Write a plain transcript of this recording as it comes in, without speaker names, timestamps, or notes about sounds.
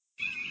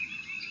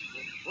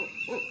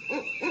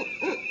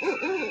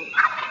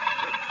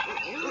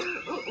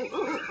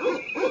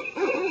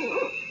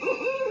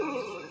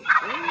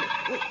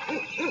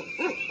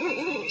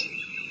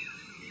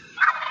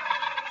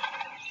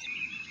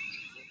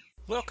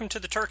Welcome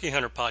to the Turkey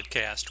Hunter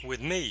Podcast with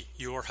me,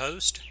 your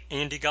host,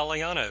 Andy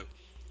Galliano.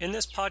 In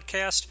this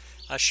podcast,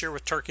 I share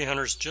with turkey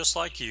hunters just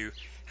like you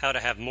how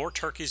to have more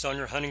turkeys on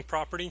your hunting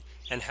property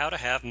and how to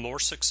have more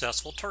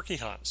successful turkey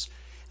hunts.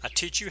 I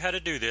teach you how to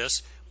do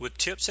this with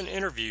tips and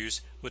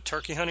interviews with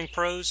turkey hunting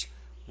pros,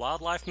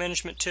 wildlife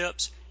management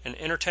tips, and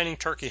entertaining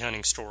turkey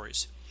hunting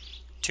stories.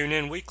 Tune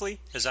in weekly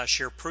as I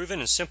share proven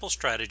and simple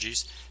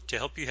strategies to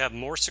help you have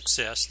more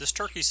success this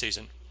turkey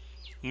season.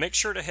 Make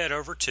sure to head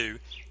over to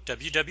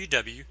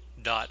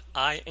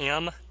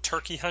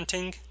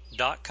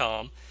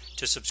www.iamturkeyhunting.com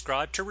to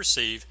subscribe to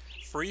receive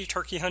free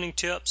turkey hunting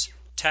tips,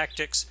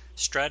 tactics,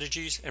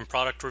 strategies, and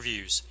product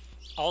reviews.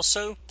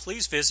 Also,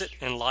 please visit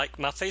and like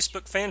my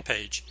Facebook fan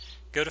page.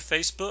 Go to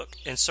Facebook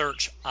and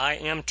search I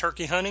Am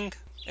Turkey Hunting,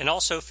 and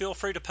also feel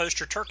free to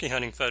post your turkey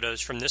hunting photos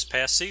from this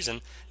past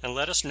season and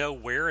let us know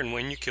where and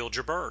when you killed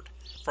your bird.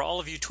 For all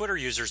of you Twitter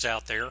users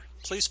out there,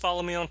 please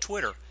follow me on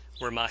Twitter,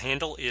 where my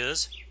handle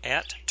is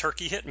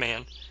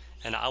 @TurkeyHitman,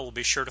 and I will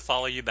be sure to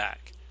follow you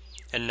back.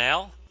 And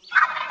now,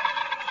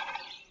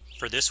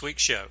 for this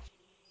week's show.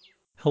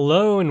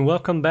 Hello, and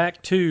welcome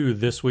back to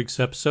this week's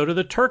episode of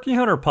the Turkey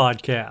Hunter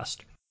Podcast.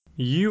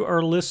 You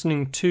are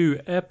listening to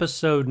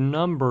episode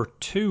number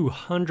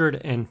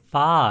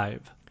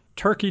 205,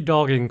 Turkey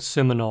Dogging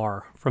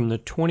Seminar from the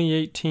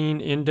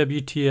 2018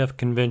 NWTF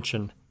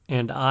Convention.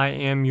 And I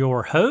am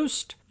your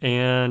host,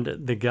 and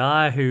the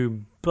guy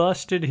who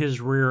busted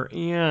his rear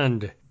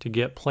end to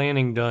get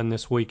planning done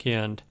this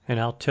weekend.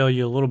 And I'll tell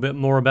you a little bit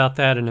more about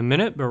that in a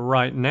minute, but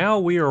right now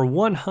we are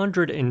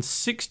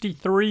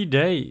 163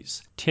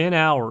 days, 10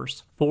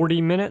 hours,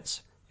 40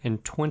 minutes,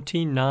 and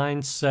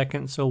 29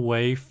 seconds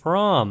away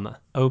from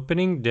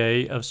opening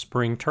day of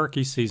spring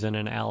turkey season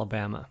in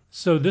Alabama.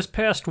 So this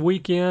past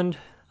weekend,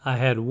 I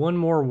had one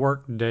more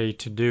work day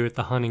to do at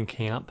the hunting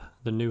camp,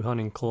 the new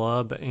hunting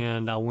club,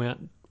 and I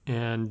went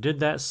and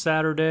did that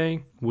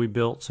Saturday. We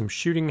built some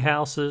shooting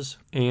houses,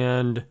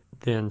 and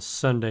then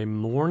Sunday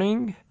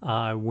morning,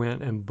 I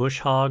went and bush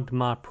hogged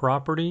my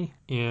property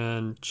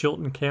in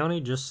Chilton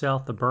County, just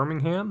south of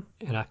Birmingham,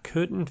 and I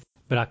couldn't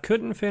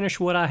finish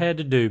what I had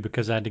to do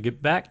because I had to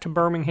get back to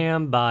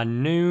Birmingham by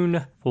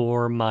noon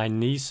for my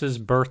niece's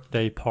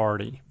birthday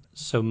party.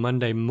 So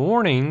Monday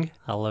morning,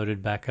 I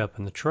loaded back up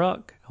in the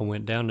truck. I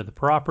went down to the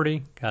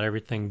property, got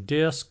everything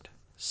disked,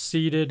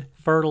 seeded,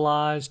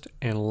 fertilized,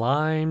 and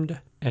limed,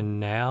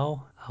 and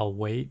now I'll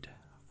wait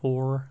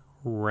for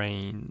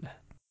rain.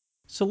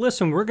 So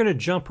listen, we're going to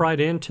jump right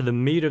into the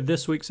meat of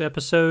this week's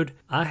episode.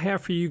 I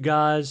have for you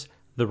guys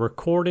the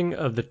recording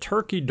of the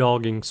Turkey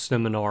Dogging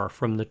Seminar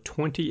from the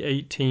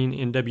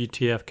 2018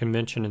 NWTF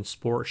Convention and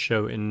Sports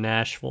Show in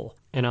Nashville.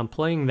 And I'm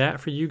playing that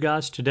for you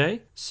guys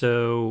today.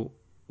 So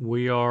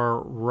we are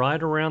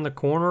right around the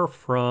corner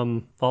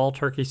from fall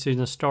turkey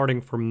season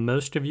starting for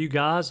most of you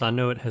guys. I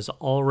know it has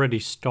already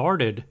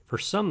started for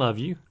some of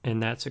you,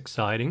 and that's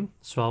exciting.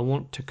 So I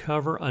want to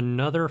cover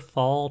another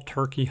fall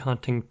turkey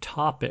hunting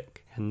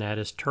topic, and that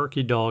is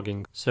turkey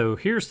dogging. So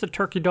here's the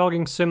Turkey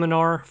Dogging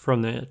Seminar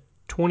from the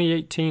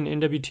 2018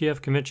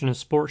 NWTF Convention and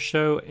Sports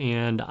Show,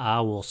 and I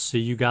will see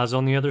you guys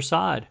on the other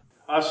side.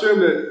 I assume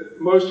that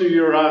most of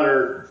you are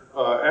either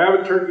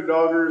avid turkey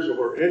doggers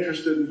or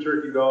interested in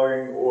turkey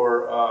dogging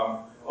or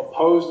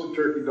opposed to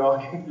turkey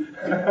dogging.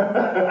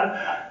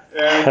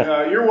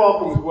 And you're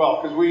welcome as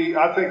well, because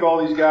I think all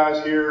these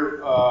guys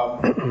here,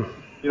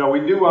 we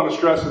do want to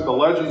stress that the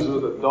legends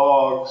of the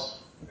dogs,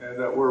 and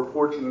that we're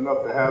fortunate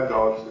enough to have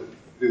dogs that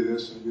do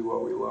this and do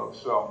what we love.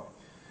 So,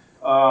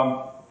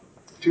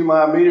 to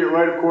my immediate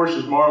right, of course,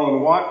 is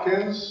Marlon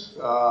Watkins.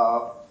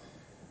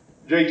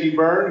 J.T.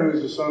 Byrne,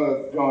 who's the son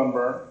of John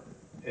Byrne,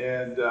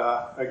 and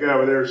that guy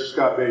over there is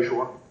Scott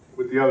Bayshore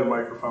with the other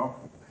microphone.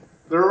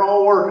 They're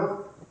all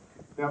working.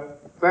 Yep,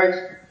 thanks.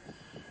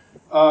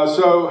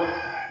 So,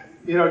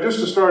 just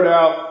to start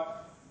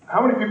out,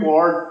 how many people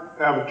are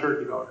avid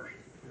turkey doggers?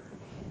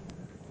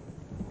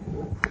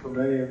 So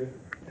many of you.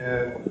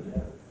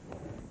 And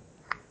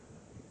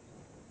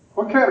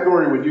what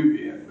category would you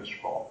be in, Mr.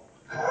 Paul?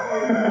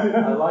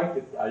 I liked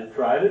it. I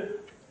tried it.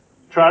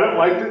 Tried it,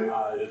 liked it?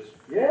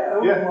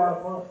 It was a lot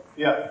of fun.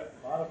 Yeah.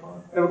 A lot of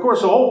fun. And of course,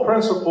 the whole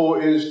principle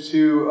is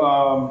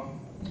to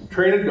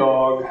train a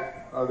dog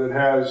that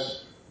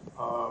has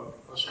a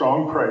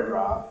strong prey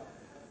drive,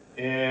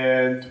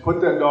 and to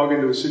put that dog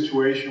into a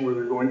situation where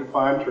they're going to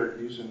find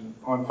turkeys, and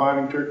on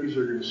finding turkeys,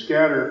 they're going to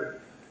scatter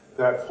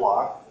that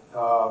flock.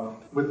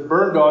 With the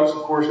bird dogs,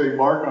 of course, they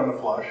bark on the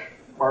flush,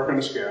 bark on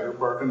the scatter,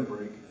 bark on the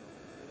break.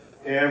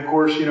 And of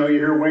course, you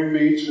hear wing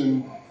beats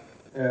and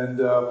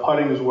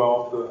putting as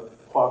well if the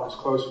flock is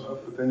close enough,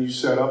 but then you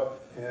set up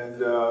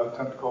and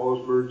attempt to call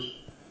those birds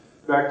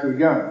back to the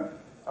gun.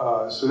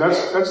 So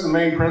that's the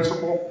main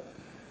principle.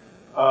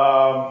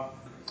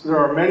 There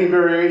are many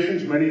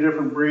variations, many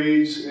different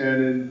breeds,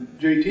 and in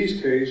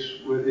JT's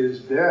case with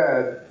his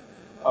dad,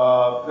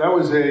 that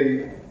was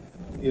the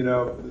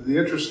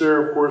interest there,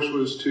 of course,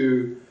 was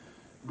to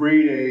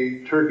breed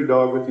a turkey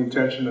dog with the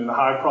intention and the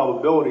high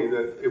probability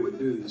that it would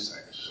do these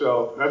things.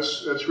 So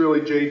that's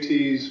really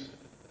JT's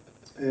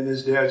and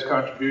his dad's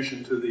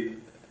contribution to the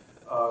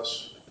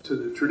to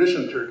the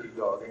tradition of turkey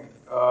dogging.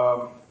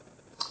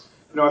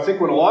 I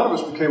think when a lot of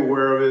us became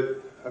aware of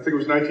it, I think it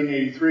was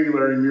 1983,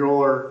 Larry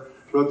Mueller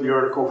wrote the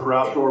article for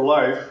Outdoor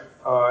Life,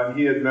 and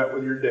he had met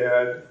with your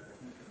dad.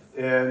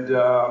 And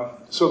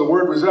so the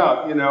word was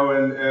out,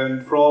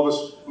 and for all of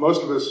us,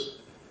 most of us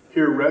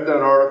here read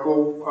that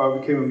article,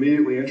 became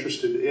immediately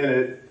interested in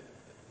it.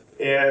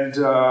 And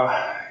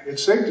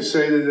it's safe to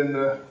say that in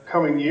the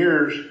coming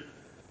years,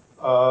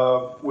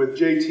 with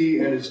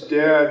JT and his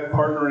dad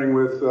partnering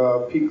with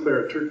Pete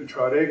Clare at Turkey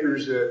Trot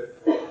Acres, that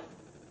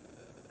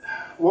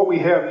what we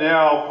have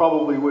now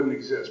probably wouldn't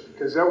exist,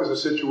 because that was a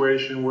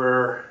situation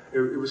where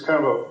it was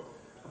kind of a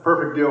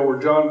perfect deal where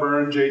John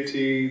Byrne,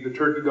 JT, the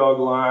turkey dog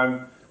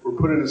line were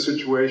put in a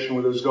situation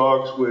where those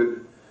dogs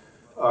would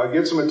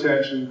get some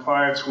attention,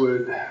 clients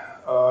would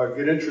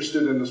get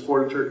interested in the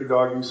sport of turkey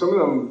dogging.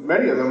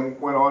 Many of them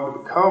went on to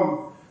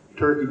become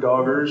turkey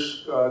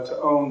doggers,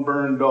 to own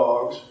Byrne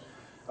dogs.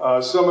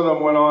 Some of them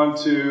went on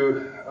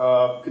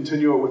to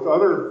continue it with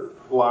other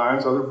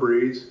lines, other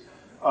breeds.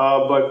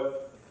 But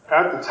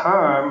at the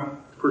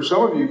time, for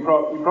some of you, you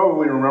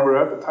probably remember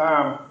at the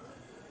time,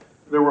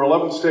 there were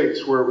 11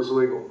 states where it was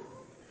legal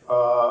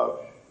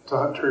to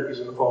hunt turkeys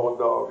in the fall with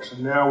dogs.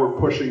 And now we're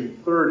pushing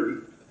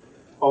 30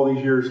 all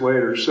these years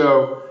later.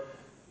 So,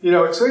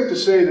 it's safe to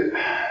say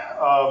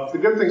that the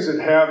good things that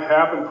have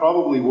happened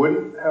probably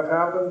wouldn't have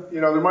happened.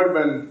 There might have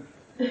been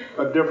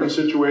a different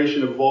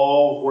situation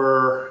evolve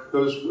where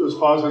those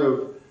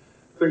positive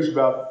things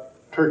about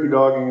turkey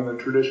dogging and the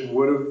tradition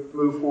would have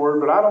moved forward,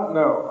 but I don't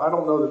know. I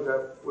don't know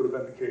that would have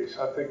been the case.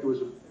 I think it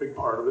was a big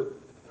part of it.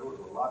 There was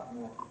a lot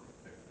more.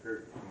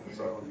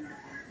 So,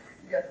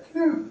 you got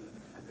two.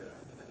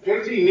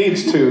 JT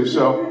needs two,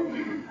 so.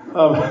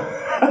 Go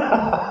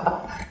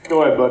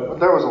ahead, bud. But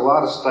there was a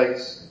lot of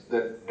states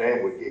that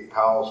Dad would get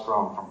calls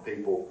from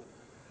people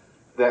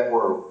that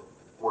were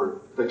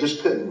they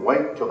just couldn't wait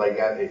until they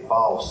got a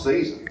fall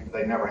season.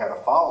 They never had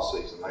a fall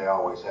season. They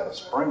always had a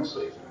spring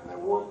season, and they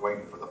weren't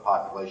waiting for the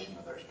population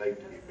of their state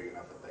to get big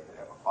enough that they could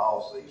have a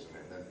fall season.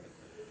 And then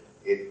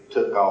it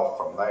took off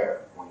from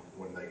there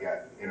when they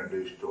got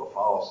introduced to a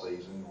fall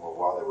season, or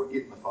while they were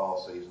getting the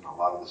fall season, a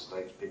lot of the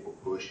states people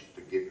pushed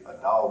to get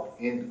a dog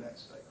into that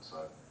state.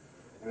 So,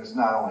 and it's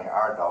not only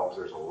our dogs.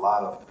 There's a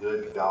lot of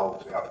good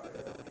dogs out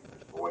there.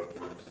 There's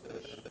Boykins.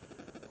 There's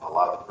a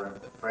lot of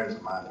friends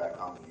of mine back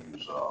home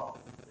use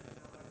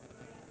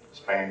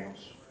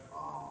Spaniels,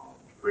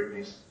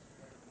 Brittany's,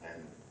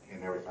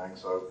 and everything.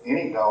 So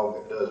any dog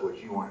that does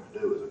what you want it to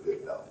do is a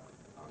good dog.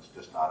 It's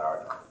just not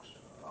our dogs.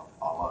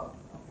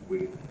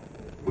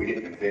 We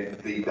didn't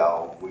invent the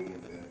dog. We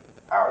invented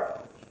our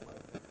dogs.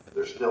 But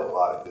there's still a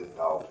lot of good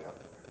dogs out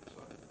there.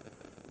 So,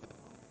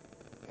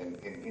 and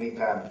any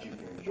time that you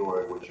can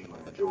enjoy what you can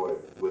enjoy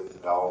with the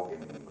dog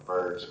and the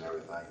birds and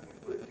everything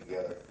and put it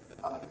together,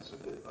 I think it's a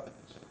good thing.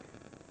 So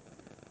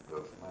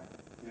go from there.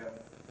 Yeah.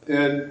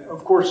 And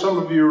of course, some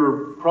of you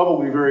are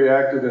probably very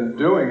active in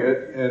doing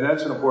it, and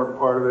that's an important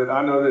part of it.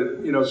 I know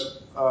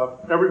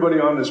that everybody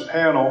on this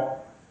panel,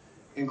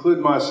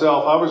 including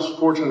myself, I was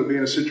fortunate to be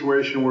in a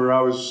situation where I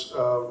was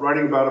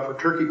writing about it for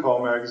Turkey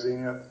Call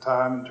magazine at the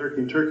time, and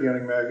Turkey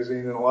Hunting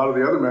magazine, and a lot of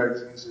the other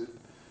magazines that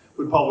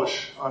would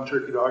publish on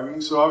turkey dogging.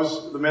 So I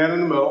was the man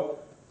in the middle.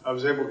 I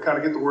was able to kind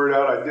of get the word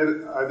out. I did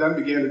it. I then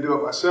began to do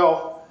it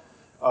myself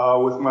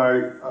with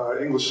my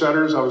English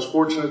setters. I was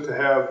fortunate to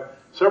have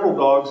several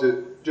dogs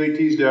that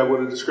JT's dad would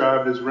have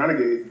described as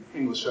renegade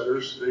English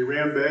setters. They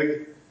ran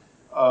big.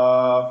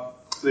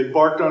 They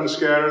barked on the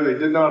scatter. They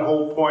did not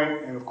hold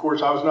point. And of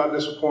course, I was not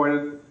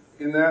disappointed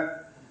in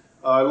that.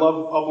 I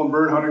love upland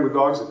bird hunting with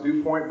dogs that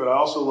do point, but I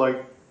also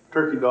like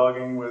turkey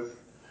dogging with,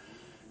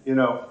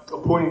 a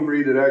pointing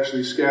breed that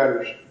actually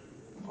scatters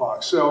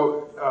flocks.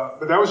 So,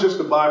 but that was just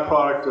a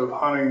byproduct of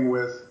hunting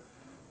with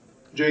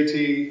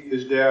JT,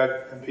 his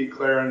dad, and Pete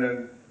Clare, and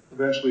then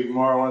eventually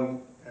Marlon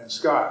and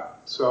Scott.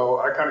 So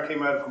I kind of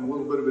came at it from a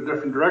little bit of a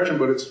different direction,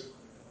 but it's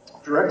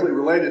directly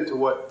related to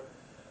what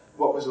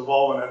was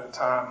evolving at the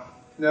time.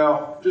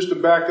 Now, just to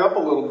back up a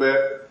little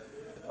bit,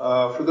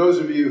 for those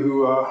of you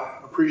who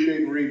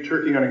appreciate and read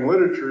turkey hunting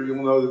literature,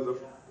 you'll know that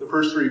the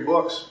first three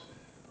books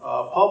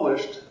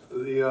published,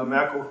 the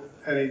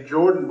McElhenney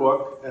Jordan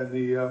book and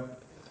the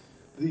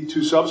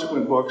two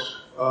subsequent books,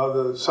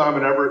 the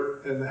Simon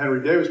Everett and the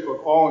Henry Davis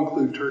book, all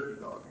include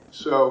turkey dogging.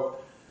 So,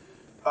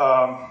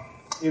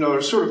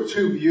 there's sort of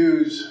two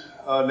views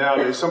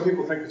nowadays. Some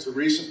people think it's a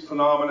recent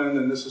phenomenon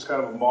and this is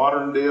kind of a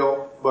modern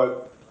deal,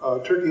 but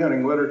turkey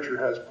hunting literature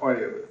has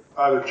plenty of it,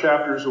 either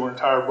chapters or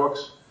entire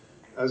books.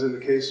 As in the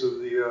case of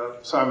the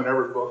Simon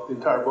Everett book, the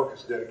entire book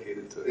is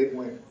dedicated to it. It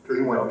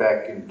went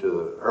back into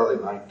the early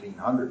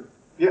 1900s.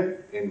 Yeah.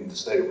 In the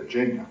state of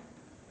Virginia.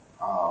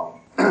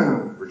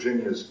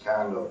 Virginia is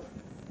kind of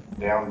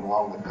down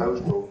along the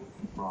coastal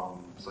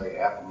from, say,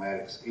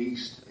 Appomattox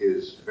east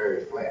is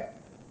very flat.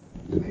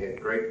 And they had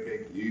great,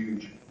 big,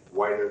 huge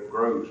white oak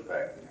groves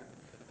back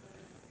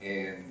then.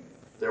 And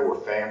there were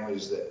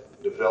families that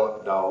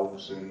developed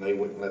dogs, and they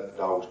wouldn't let the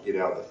dogs get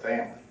out of the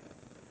family.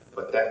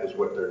 but that was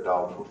what their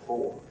dogs were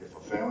for. If a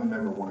family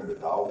member wanted a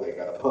dog, they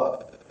got a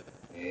pup.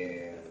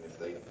 And if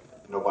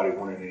nobody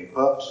wanted any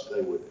pups,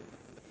 they would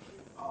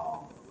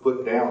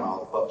put down all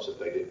the pups that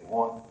they didn't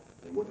want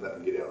and wouldn't let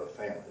them get out of the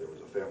family. There was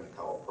a family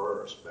called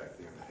Burris back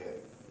then that had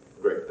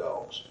great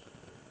dogs.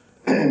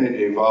 And it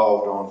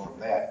evolved on from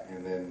that.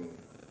 And then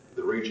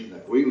the region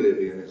that we live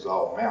in is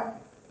all mountain.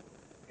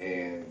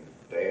 And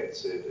Dad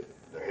said that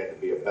there had to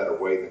be a better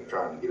way than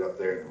trying to get up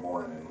there in the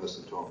morning and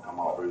listen to them come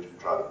off roost and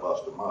try to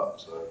bust them up.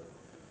 So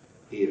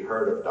he had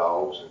heard of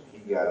dogs, and he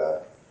got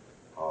a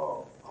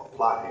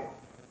plot hound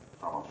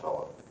from a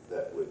fellow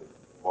that would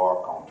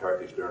bark on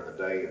turkeys during the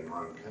day and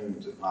run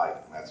coons at night.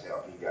 And that's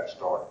how he got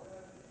started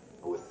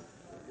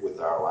with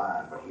our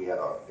line. But he had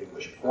an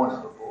English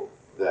pointer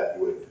that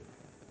would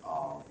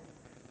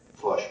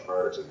flush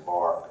birds and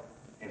bark,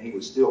 and he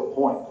would still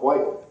point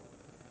quail,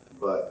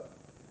 but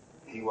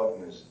he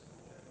wasn't as,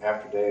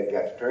 after Dad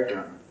got to turkey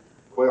hunting,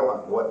 quail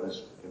hunting wasn't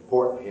as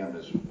important to him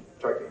as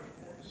turkey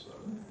hunting was, so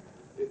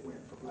it went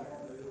from there.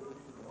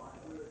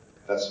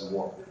 That's some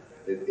more.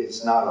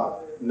 It's not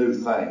a new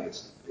thing.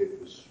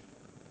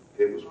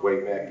 It was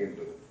way back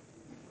into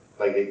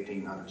the late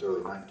 1800s,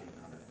 early 1900s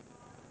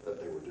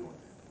that they were doing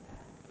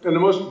that. And the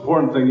most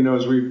important thing,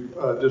 as we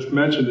just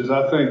mentioned, is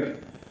I think,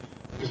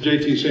 as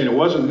JT's saying, it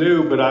wasn't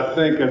new, but I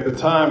think at the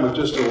time with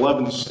just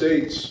 11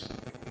 states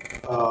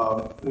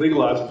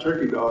legalizing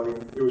turkey dogging,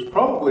 it was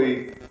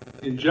probably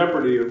in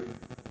jeopardy of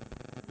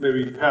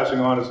maybe passing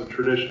on as a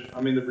tradition.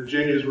 I mean, the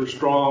Virginias were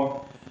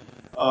strong.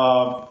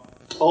 All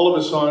of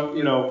us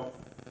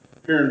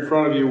here in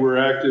front of you were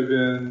active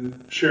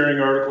in sharing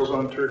articles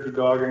on turkey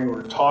dogging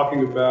or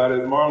talking about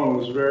it. Marlon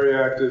was very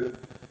active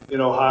in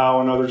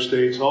Ohio and other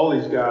states. All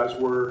these guys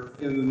were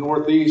in the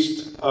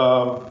Northeast.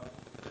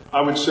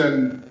 I would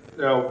send,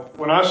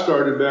 when I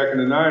started back in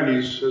the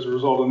 90s, as a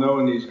result of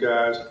knowing these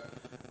guys,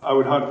 I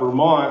would hunt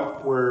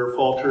Vermont, where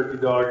fall turkey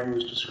dogging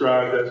was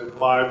described as a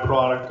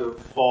byproduct of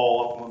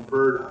fall upland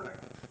bird hunting.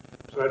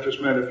 So that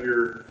just meant if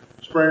your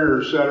Springer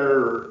or Setter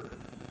or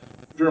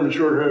German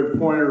short-haired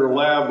pointer or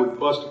lab would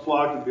bust a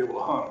flock, you'd be able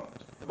to hunt them.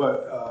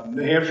 But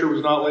New Hampshire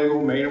was not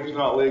legal, Maine was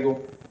not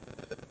legal.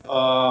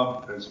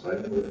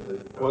 Pennsylvania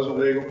wasn't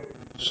legal.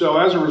 So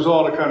as a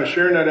result of kind of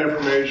sharing that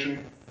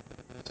information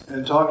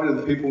and talking to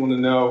the people in the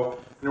know,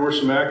 there were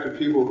some active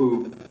people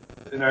who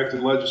enacted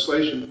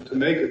legislation to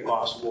make it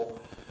possible.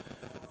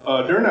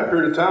 During that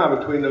period of time,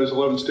 between those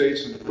 11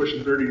 states and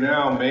pushing 30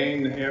 now,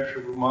 Maine, New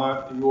Hampshire,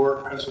 Vermont, New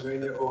York,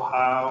 Pennsylvania,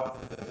 Ohio,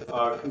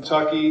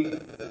 Kentucky,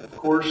 of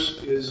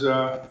course, is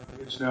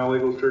it's now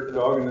legal turkey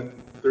dogging in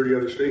 30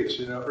 other states,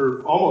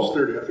 or almost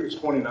 30. I think it's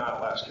 29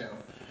 last count.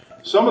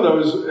 Some of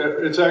those,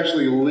 it's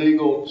actually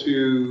legal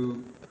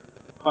to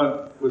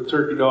hunt with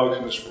turkey dogs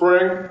in the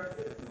spring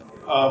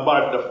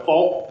by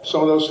default,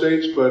 some of those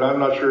states, but I'm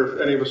not sure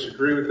if any of us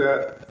agree with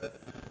that.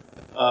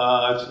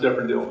 It's a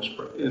different deal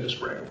in the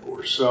spring, of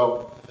course.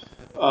 So,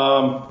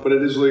 but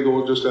it is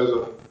legal just as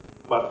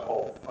by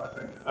default, I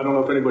think. I don't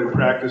know if anybody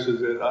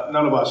practices it.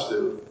 None of us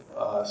do.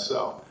 I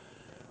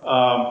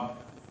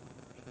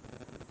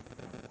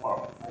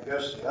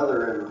guess the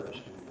other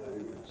interesting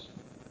thing is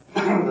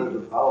the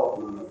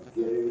development of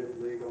getting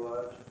it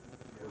legalized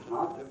is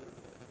not difficult.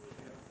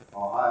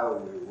 Ohio,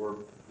 we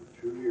worked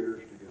for 2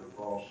 years to get a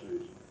fall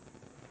season.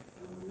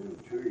 And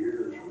within 2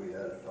 years, we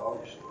had a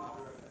dog season.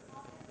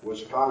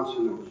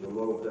 Wisconsin, it was a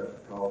little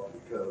difficult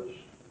because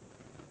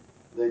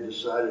they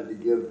decided to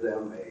give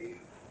them a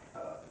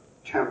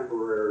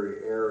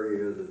temporary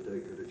area that they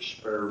could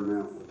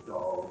experiment with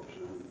dogs,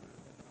 and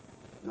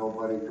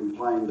nobody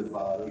complained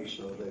about it,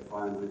 so they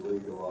finally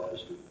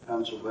legalized it.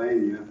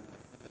 Pennsylvania,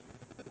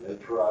 they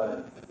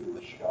tried,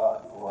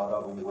 Scott and a lot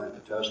of them went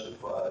and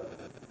testified.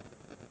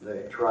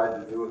 They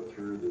tried to do it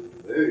through the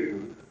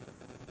division,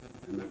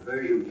 and the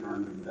division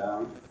turned them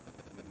down,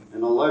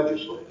 and the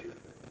legislature.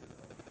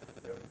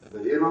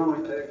 But it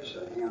only takes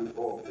a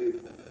handful of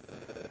people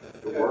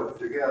to work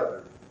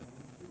together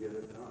to get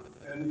it done.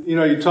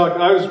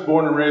 And I was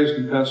born and raised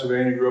in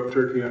Pennsylvania, grew up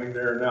turkey hunting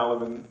there, and now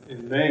live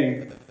in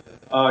Maine.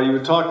 You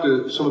would talk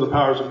to some of the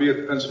powers that be at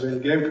the Pennsylvania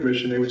Game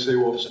Commission, they would say,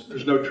 well,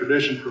 there's no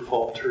tradition for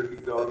fall turkey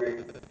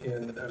dogging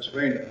in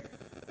Pennsylvania.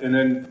 And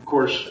then, of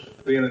course,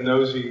 being a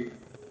nosy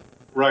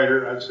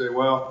writer, I'd say,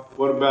 well,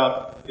 what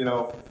about, you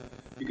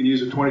can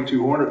use a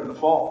 22 Hornet in the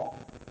fall.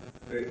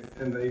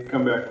 And they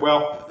come back,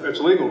 well,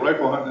 it's legal.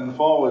 Rifle hunting in the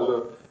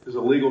fall is a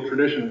legal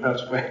tradition in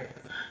Pennsylvania.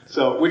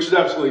 So, which is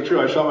absolutely true.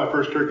 I shot my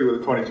first turkey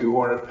with a 22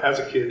 Hornet as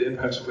a kid in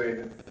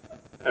Pennsylvania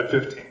at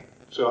 15.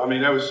 So, I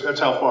mean, that's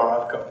how far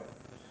I've come.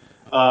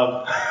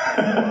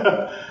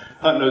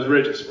 Hunting those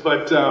ridges.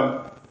 But,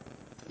 so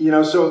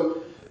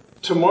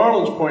to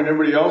Marlon's point,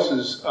 everybody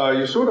else's,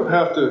 we sort of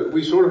have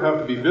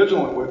to be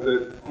vigilant with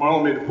it.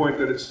 Marlon made the point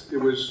that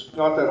it was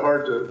not that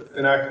hard to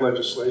enact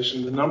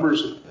legislation. The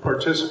numbers of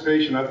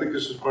participation, I think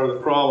this is part of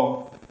the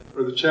problem,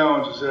 or the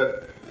challenge, is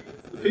that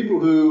the people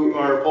who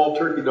are fall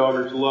turkey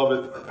doggers love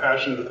it, are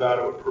passionate about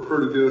it, would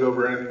prefer to do it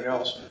over anything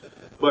else.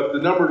 But the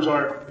numbers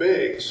aren't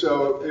big,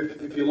 so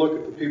if you look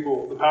at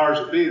the powers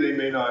that be, they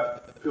may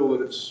not feel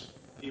that it's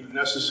even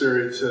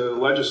necessary to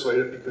legislate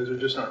it because there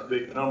just aren't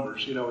big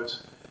numbers. You know,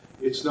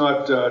 it's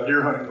not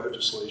deer hunting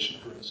legislation,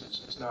 for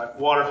instance. It's not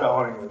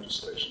waterfowl hunting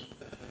legislation.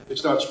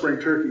 It's not spring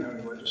turkey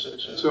hunting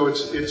legislation. So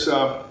it's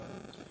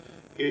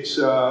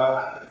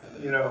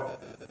you know,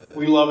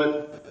 we love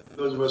it,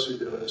 those of us who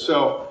do it.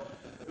 So,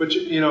 but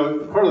you know,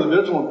 part of the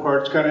vigilant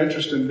part is kind of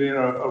interesting being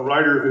a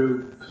writer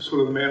who,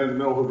 sort of the man in the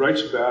middle who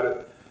writes about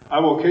it. I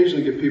will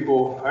occasionally get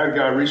people, I had a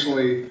guy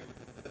recently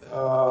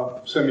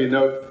send me a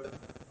note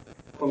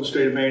from the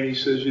state of Maine. He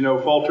says, you know,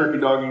 fall turkey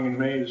dogging in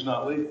Maine is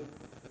not legal.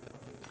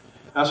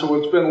 I said,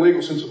 well, it's been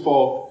legal since the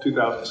fall of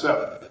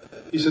 2007.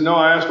 He said, no,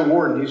 I asked a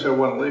warden. He said it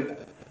wasn't legal.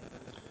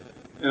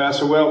 And I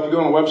said, well, if you go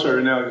on the website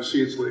right now, you'll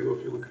see it's legal.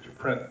 If you look at your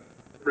print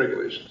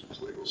regulations,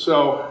 it's legal.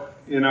 So,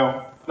 you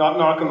know, not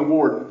knocking the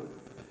warden,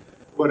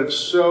 but it's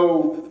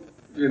so,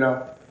 you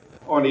know,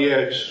 on the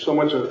edge, so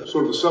much of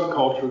sort of a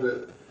subculture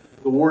that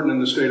the warden in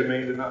the state of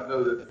Maine did not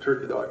know that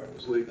turkey dogging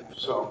was legal.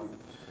 So,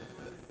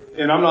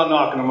 and I'm not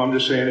knocking them. I'm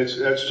just saying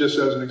that's just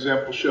as an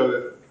example to show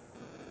that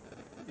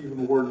even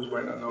the wardens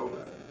might not know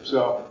about it.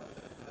 So,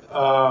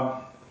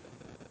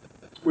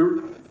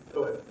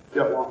 go ahead.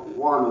 Yeah.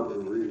 One of the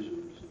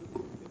reasons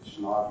it's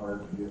not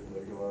hard to get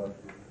legalized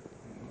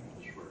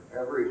is for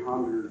every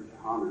 100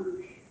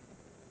 hunters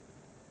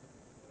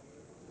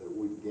that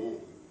we gain,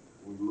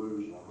 we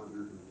lose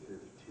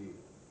 115.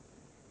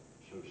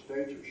 So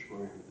states are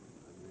scrambling.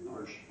 I mean,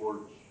 our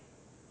sports,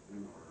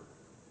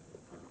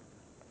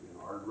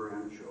 our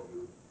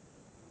grandchildren,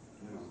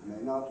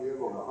 may not be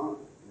able to hunt.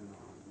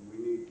 We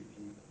need to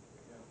keep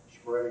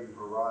spreading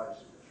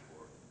horizons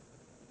for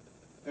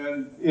it.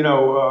 And, you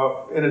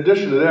know, in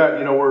addition to that,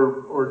 you know,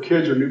 where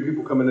kids or new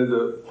people coming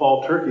into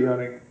fall turkey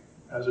hunting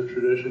as a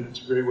tradition,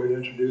 it's a great way to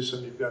introduce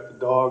them. You've got the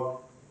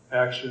dog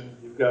action.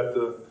 You've got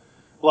the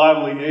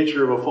lively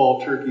nature of a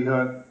fall turkey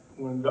hunt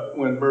when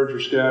birds are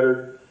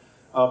scattered.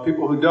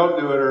 People who don't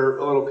do it are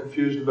a little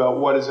confused about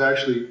what is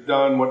actually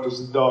done, what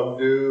does the dog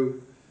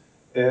do.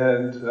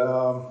 And,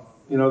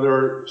 you know, there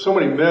are so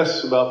many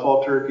myths about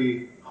fall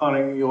turkey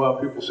hunting. You'll have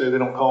people say they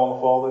don't call in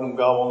the fall, they don't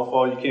gobble in the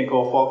fall, you can't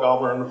call a fall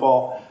gobbler in the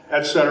fall,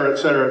 et cetera, et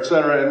cetera, et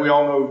cetera. And we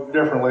all know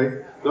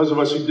differently. Those of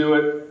us who do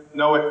it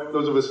know it.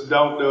 Those of us who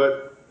don't do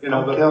it, you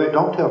know.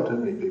 Don't tell too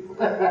many people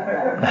that.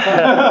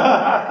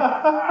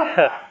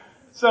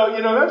 So,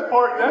 you know, that's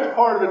part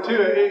of it too.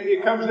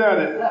 It comes down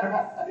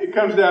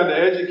to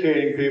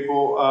educating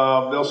people.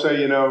 They'll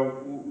say, you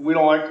know, we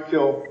don't like to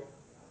kill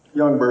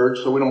young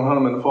birds, so we don't hunt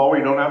them in the fall.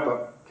 You don't have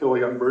to kill a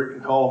young bird. You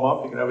can call them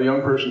up. You can have a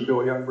young person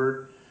kill a young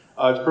bird.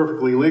 It's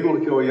perfectly legal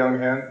to kill a young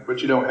hen,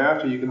 but you don't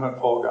have to. You can hunt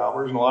fall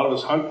gobblers, and a lot of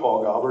us hunt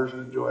fall gobblers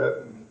and enjoy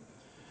it.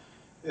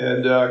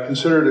 And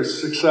consider it a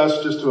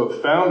success just to have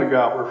found a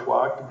gobbler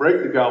flock, to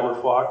break the gobbler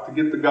flock, to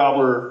get the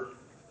gobbler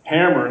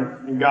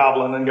hammering and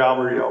gobbling and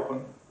gobbler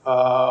yelping.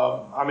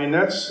 I mean,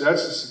 that's the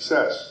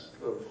success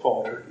of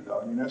fall turkey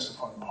dog. I mean, that's the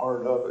fun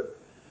part of it.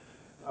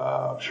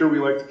 Sure, we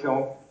like to kill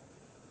them,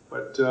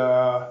 but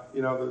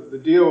you know, the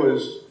deal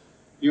is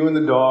you and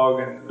the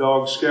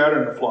dog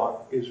scattering the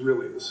flock is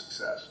really the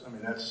success. I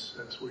mean,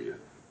 that's where you.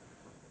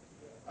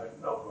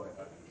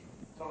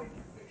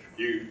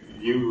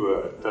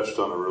 You touched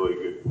on a really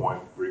good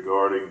point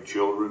regarding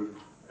children.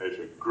 It's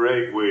a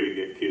great way to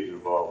get kids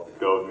involved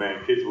because,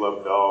 man, kids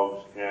love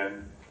dogs,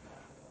 and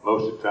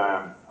most of the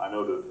time, I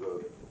know that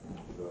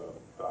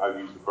I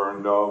use the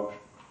burn dogs,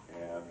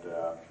 and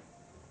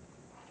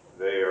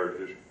they are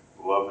just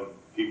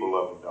people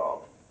loving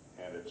dogs.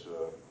 And it's,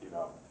 you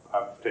know,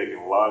 I've taken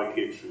a lot of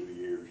kids through the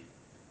years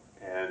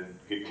and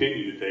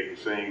continue to take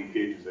the same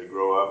kids as they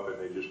grow up, and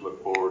they just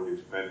look forward to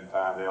spending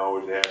time. They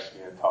always ask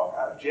me and talk,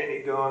 how's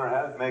Jenny doing, or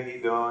how's Maggie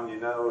doing, you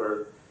know,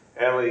 or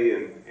Ellie,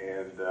 and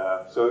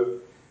so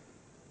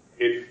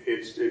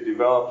it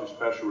developed a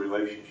special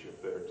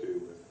relationship there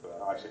too. With,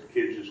 like I said,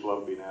 kids just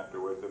love being out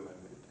there with them, and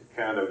it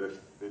kind of, if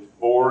it's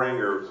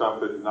boring or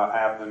something's not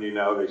happening, you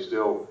know, they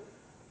still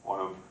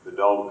want the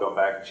dog to come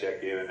back and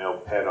check in, and they'll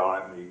pet on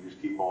it, and you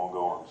just keep on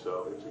going.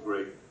 So it's a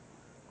great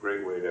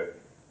way to.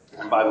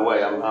 And by the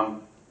way,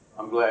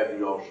 I'm glad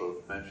you also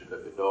mentioned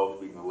that the dogs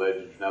being the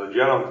legends. Now the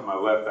gentleman to my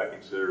left, I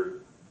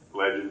consider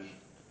legends.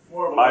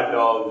 My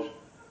dogs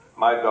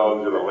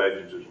are the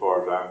legends as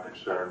far as I'm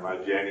concerned. My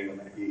Jenny,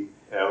 Maggie,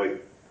 Ellie,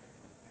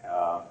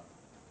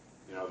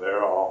 you know,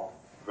 they're all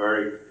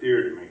very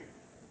dear to me,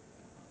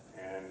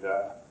 and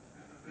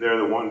they're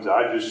the ones.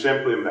 I just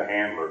simply am the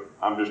handler.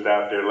 I'm just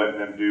out there letting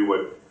them do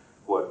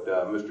what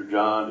Mr.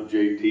 John and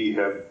JT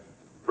have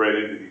bred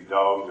into these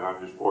dogs, and I'm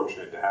just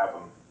fortunate to have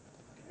them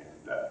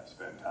and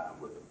spend time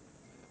with them.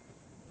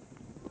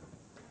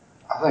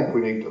 I think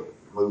we need to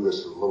move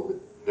this a little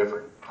bit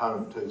different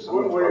tone too.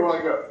 Where do you want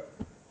to go?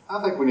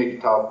 I think we need to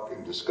talk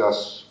and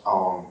discuss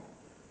on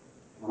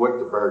what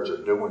the birds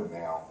are doing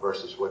now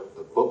versus what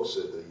the book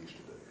said they used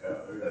to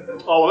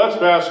do. Oh, well, that's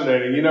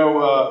fascinating. You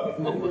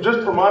know, just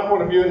from my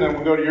point of view, and then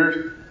we'll go to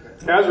yours.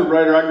 As a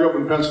writer, I grew up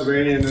in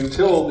Pennsylvania, and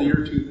until the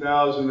year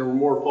 2000, there were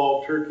more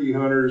fall turkey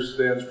hunters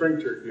than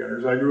spring turkey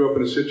hunters. I grew up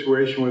in a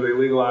situation where they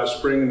legalized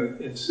spring in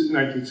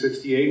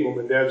 1968. When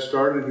my dad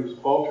started, he was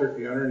a fall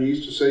turkey hunter, and he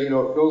used to say, it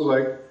feels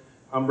like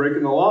I'm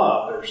breaking the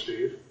law out there,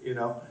 Steve.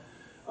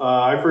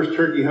 I first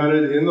turkey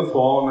hunted in the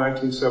fall in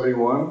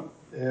 1971,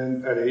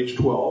 and at age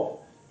 12,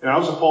 and I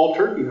was a fall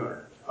turkey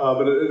hunter.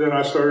 But then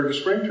I started a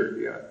spring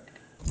turkey hunt.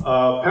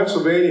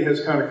 Pennsylvania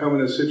has kind of come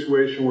in a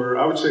situation where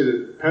I would say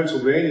that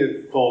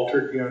Pennsylvania fall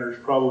turkey hunters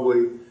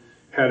probably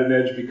had an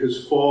edge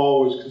because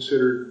fall was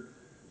considered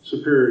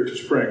superior to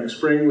spring.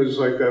 Spring was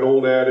like that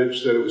old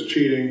adage that it was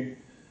cheating.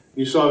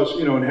 You saw this,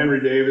 in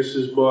Henry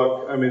Davis's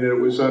book. I mean, it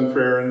was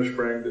unfair in the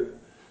spring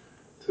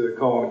to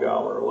call it a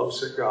gobbler, a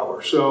lovesick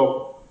gobbler.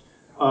 So,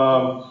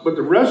 but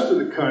the rest of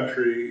the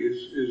country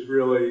is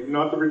really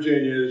not the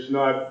Virginias,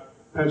 not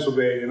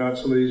Pennsylvania, not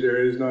some of these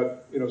areas,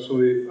 not some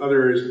of the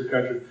other areas of the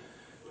country.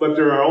 But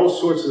there are all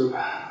sorts of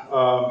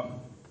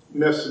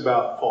myths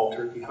about fall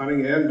turkey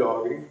hunting and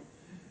dogging.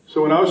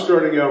 So when I was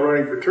starting out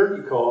writing for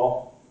Turkey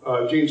Call,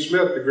 Gene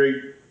Smith, the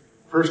great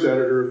first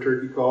editor of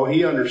Turkey Call,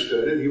 he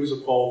understood it. He was a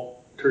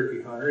fall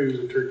turkey hunter. He was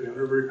a turkey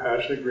hunter, very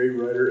passionate, great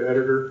writer,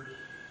 editor.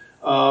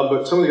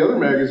 But some of the other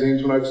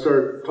magazines, when I'd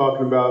start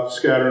talking about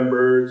scattering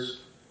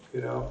birds,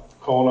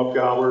 calling up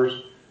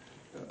gobblers,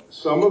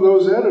 some of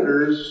those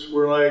editors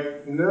were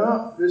like,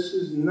 no, this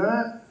is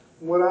not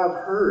what I've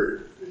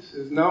heard. This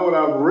is not what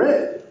I've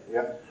read.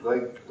 Yep,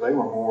 they were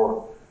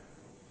more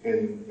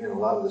in a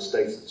lot of the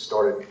states that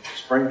started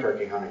spring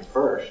turkey hunting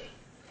first.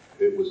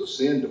 It was a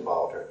sin to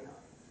fall turkey hunting.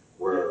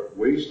 Where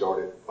we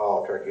started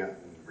fall turkey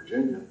hunting in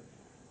Virginia,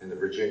 in the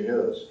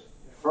Virginias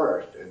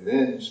first, and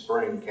then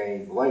spring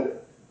came later.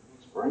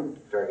 Spring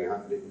turkey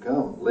hunting didn't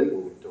come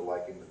legal until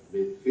like in the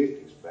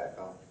mid-50s back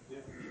home.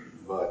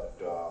 But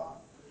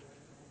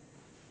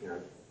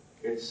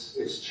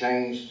it's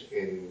changed,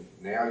 and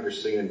now you're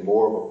seeing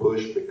more of a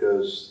push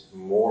because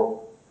more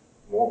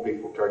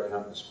people turkey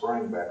hunt in the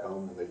spring back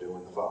home than they do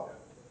in the fall.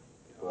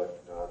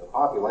 But the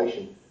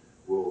population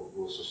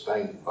will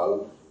sustain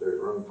both. There's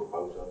room for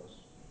both of us,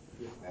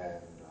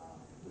 and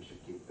we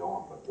should keep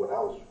going. But what I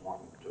was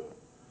wanting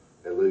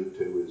to allude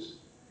to is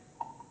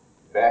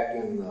back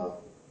in the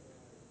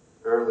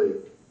early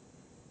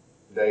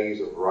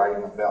days of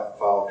writing about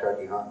fall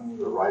turkey hunting,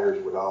 the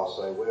writers would all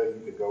say, well,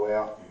 you could go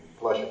out and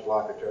flush a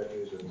flock of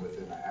turkeys, and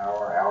within an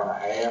hour, hour and a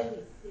half,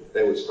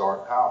 they would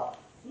start calling.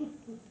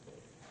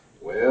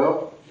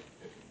 Well,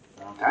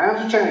 times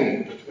have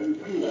changed.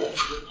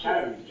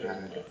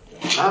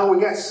 Now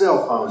we got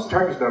cell phones.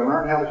 Turkeys done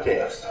learn how to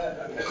text.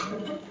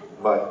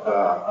 But,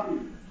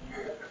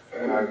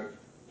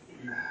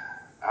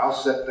 I'll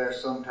sit there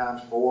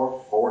sometimes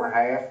 4,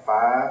 4.5,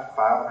 5,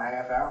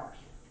 5.5 hours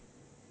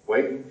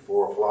waiting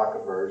for a flock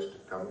of birds to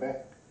come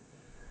back.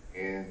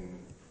 And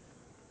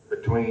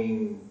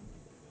between,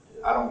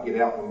 I don't get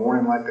out in the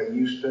morning like I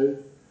used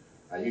to.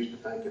 I used to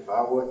think if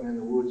I wasn't in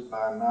the woods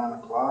by 9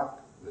 o'clock,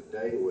 the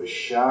day was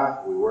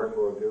shot, we weren't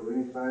going to do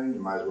anything, you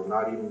might as well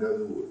not even go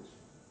to the woods.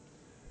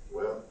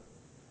 Well,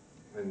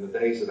 in the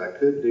days that I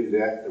could do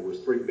that, there was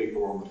 3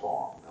 people on the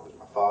farm. That was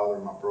my father,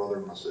 my brother,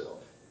 and myself.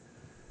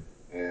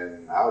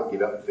 And I would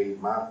get up and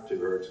feed my 2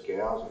 herds of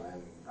cows, and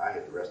then I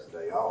had the rest of the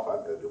day off.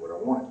 I'd go do what I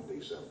wanted in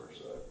December.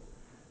 So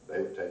they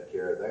would take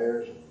care of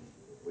theirs, and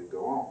we'd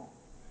go on.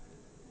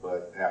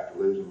 But after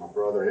losing my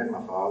brother and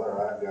my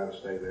father, I got to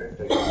stay there and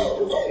take me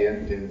until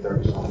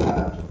 10:30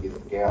 sometimes to get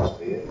the cows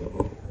fed.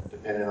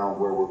 Depending on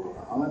where we're going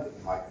to hunt,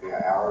 it might be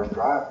an hour's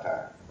drive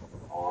time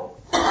or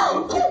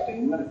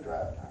 15-minute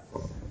drive time.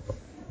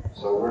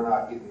 So we're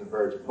not getting the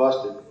birds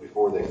busted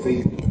before they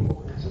feed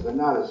anymore. So they're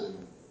not as in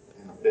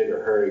a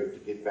bigger hurry to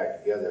get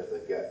back together if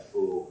they've got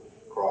full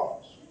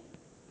crops.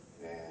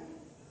 And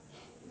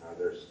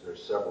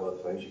there's several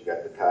other things. You've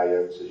got the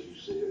coyotes, as you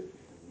said.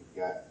 You've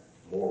got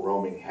more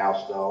roaming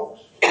house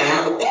dogs.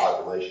 The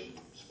population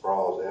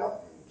sprawls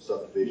out and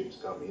subdivisions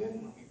come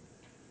in.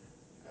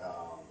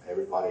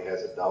 Everybody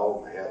has a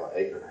dog, and they have an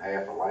acre and a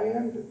half of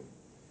land. And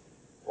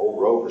old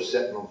Rover's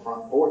sitting on the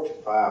front porch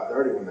at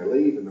 5:30 when they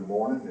leave in the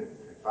morning, and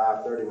at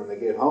 5:30 when they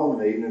get home in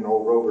the evening,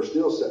 old Rover's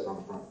still sitting on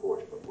the front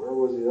porch. But where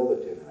was the other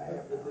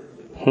 10.5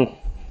 hours?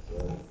 So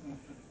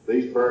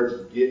these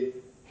birds get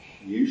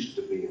used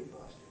to being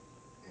busted,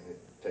 and it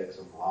takes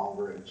them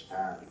longer each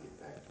time to get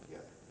back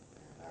together.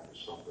 And that was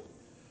something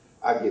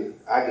I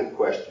get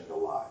questioned a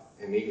lot,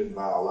 and even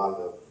by a lot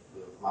of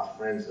my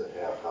friends that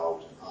have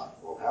dogs and hunt.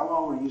 Well, how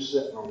long are you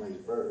sitting on these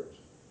birds?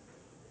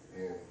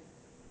 And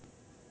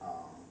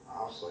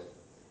I'll say,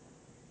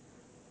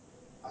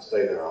 I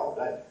stay there all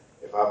day.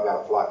 If I've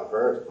got a flock of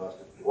birds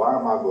busted, why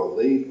am I going to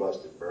leave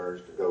busted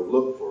birds to go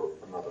look for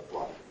another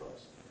flock to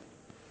bust?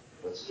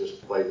 Let's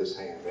just play this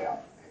hand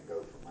out and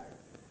go from there.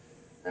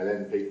 And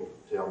then people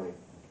tell me,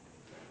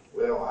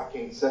 well, I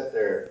can't sit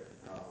there.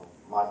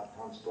 Mike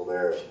Tunstall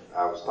there,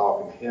 I was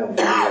talking to him,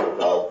 he had a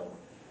dog,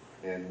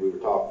 and we were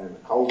talking in the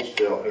cold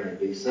spell here in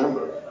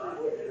December.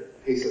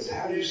 He says,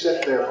 how do you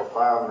sit there for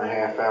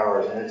 5.5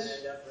 hours and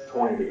it's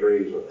 20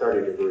 degrees or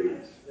 30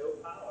 degrees?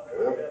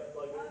 Well,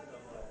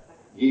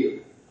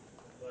 year.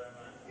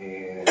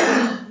 And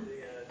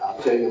I'll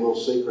tell you a little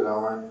secret I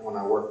learned when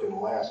I worked in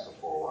Alaska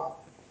for a while.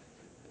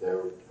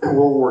 In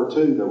World War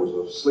II, there was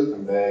a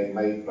sleeping bag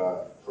made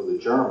for the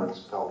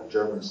Germans called a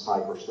German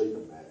sniper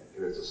sleeping bag.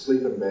 It was a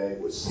sleeping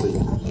bag with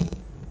sleepers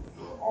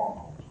for arm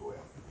as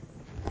well.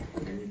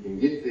 And you can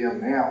get them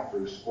now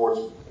through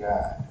Sportsman's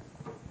Guide.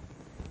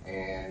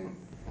 And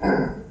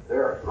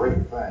they're a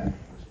great thing.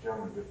 This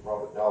gentleman just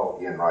brought a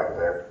dog in right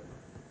there.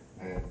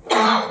 And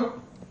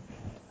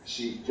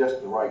she's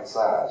just the right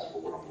size for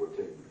what I'm going to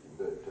tell you you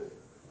can do too.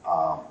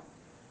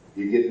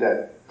 You get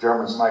that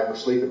German sniper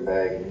sleeping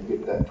bag and you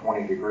get that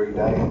 20-degree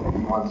day,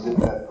 and you unzip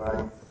that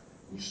thing,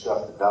 you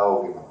stuff the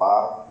dog in the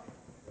bottom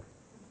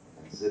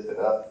and zip it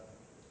up,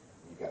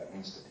 you got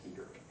instant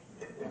heater.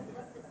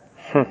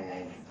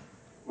 And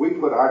we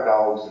put our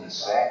dogs in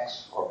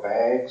sacks or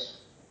bags,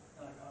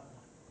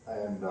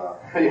 and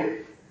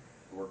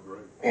Worked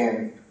great.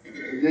 and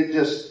it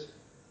just,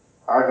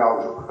 our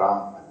dogs are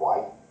predominantly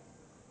white,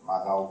 my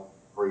dog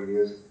breed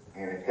is,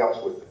 and it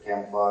helps with the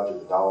camouflage of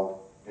the dog,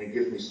 and it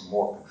gives me some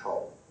more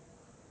control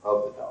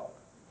of the dog.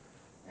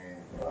 And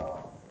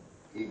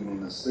even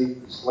in the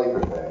sleeping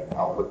bag,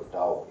 I'll put the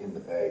dog in the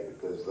bag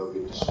because they'll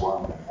get to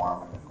squirming and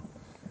worming.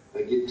 If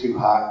they get too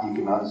hot, you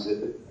can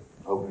unzip it,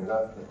 open it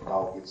up, let the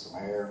dog get some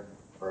air,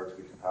 birds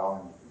get to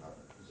calling, you can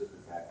zip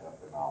it back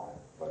up and all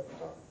that. But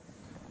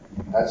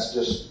that's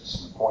just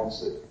some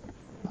points that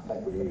I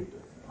think we need to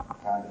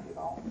kind of get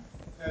on.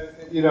 And,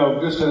 you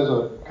know, just as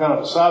a kind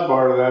of a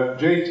sidebar to that,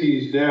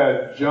 JT's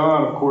dad,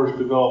 John, of course,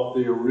 developed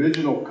the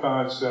original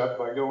concept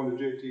by going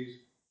to JT's.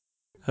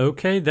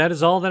 Okay, that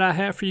is all that I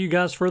have for you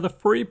guys for the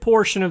free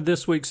portion of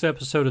this week's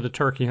episode of the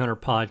Turkey Hunter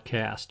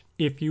Podcast.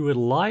 If you would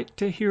like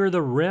to hear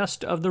the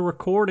rest of the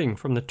recording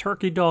from the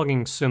turkey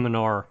dogging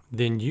seminar,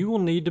 then you will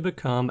need to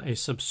become a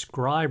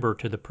subscriber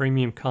to the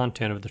premium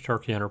content of the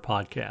Turkey Hunter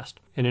Podcast.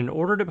 And in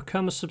order to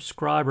become a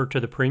subscriber to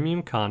the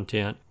premium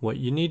content, what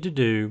you need to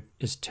do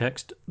is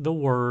text the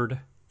word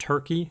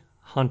Turkey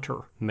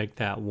Hunter. Make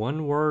that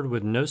one word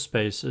with no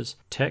spaces.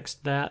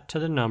 Text that to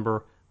the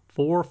number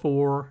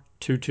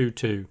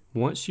 44222.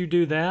 Once you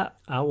do that,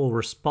 I will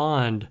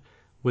respond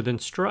with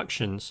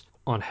instructions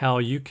on how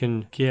you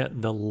can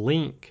get the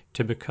link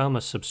to become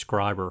a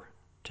subscriber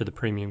to the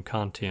premium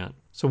content.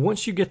 So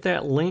once you get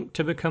that link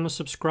to become a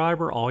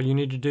subscriber, all you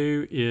need to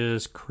do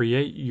is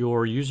create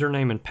your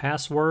username and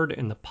password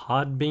in the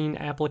Podbean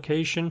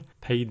application,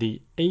 pay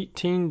the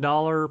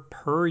 $18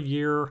 per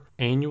year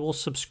annual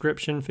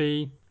subscription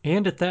fee,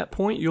 and at that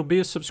point you'll be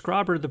a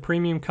subscriber to the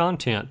premium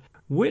content,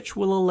 which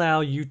will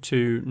allow you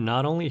to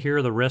not only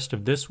hear the rest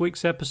of this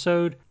week's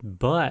episode,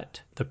 but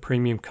the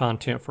premium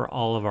content for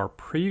all of our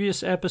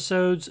previous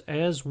episodes,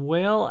 as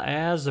well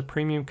as the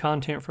premium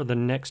content for the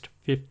next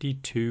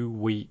 52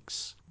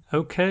 weeks.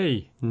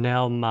 Okay,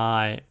 now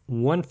my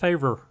one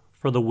favor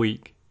for the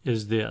week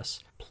is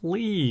this.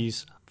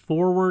 Please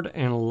forward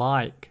and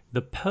like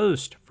the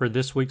post for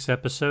this week's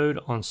episode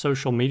on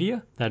social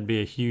media. That'd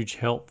be a huge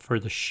help for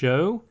the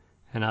show,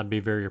 and I'd be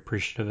very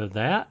appreciative of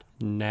that.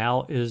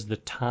 Now is the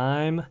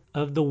time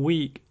of the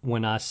week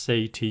when I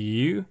say to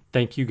you,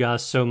 thank you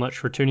guys so much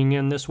for tuning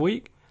in this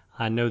week.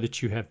 I know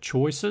that you have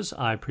choices.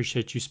 I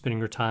appreciate you spending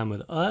your time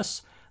with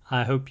us.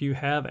 I hope you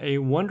have a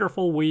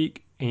wonderful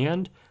week,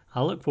 and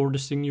I look forward to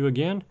seeing you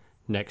again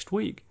next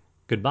week.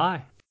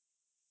 Goodbye.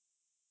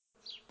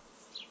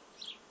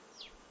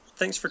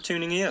 Thanks for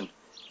tuning in.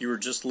 You were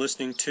just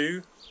listening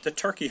to the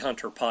Turkey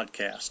Hunter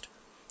Podcast.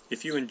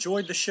 If you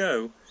enjoyed the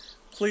show,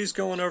 please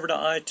go on over to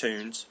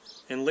iTunes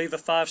and leave a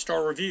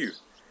 5-star review.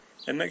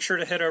 And make sure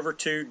to head over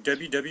to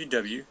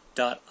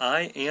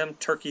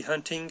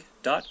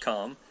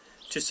www.iamturkeyhunting.com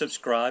to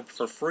subscribe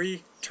for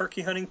free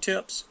turkey hunting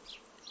tips,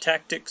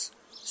 tactics,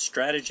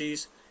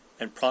 strategies,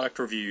 and product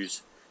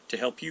reviews to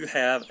help you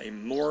have a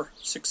more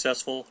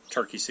successful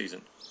turkey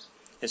season.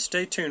 And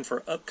stay tuned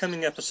for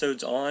upcoming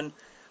episodes on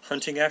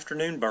hunting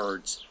afternoon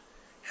birds,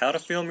 how to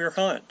film your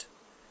hunt,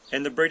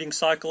 and the breeding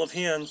cycle of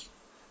hens,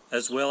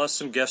 as well as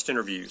some guest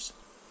interviews.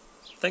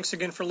 Thanks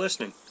again for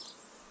listening.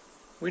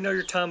 We know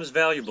your time is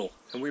valuable,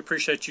 and we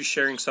appreciate you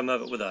sharing some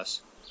of it with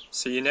us.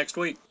 See you next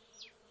week.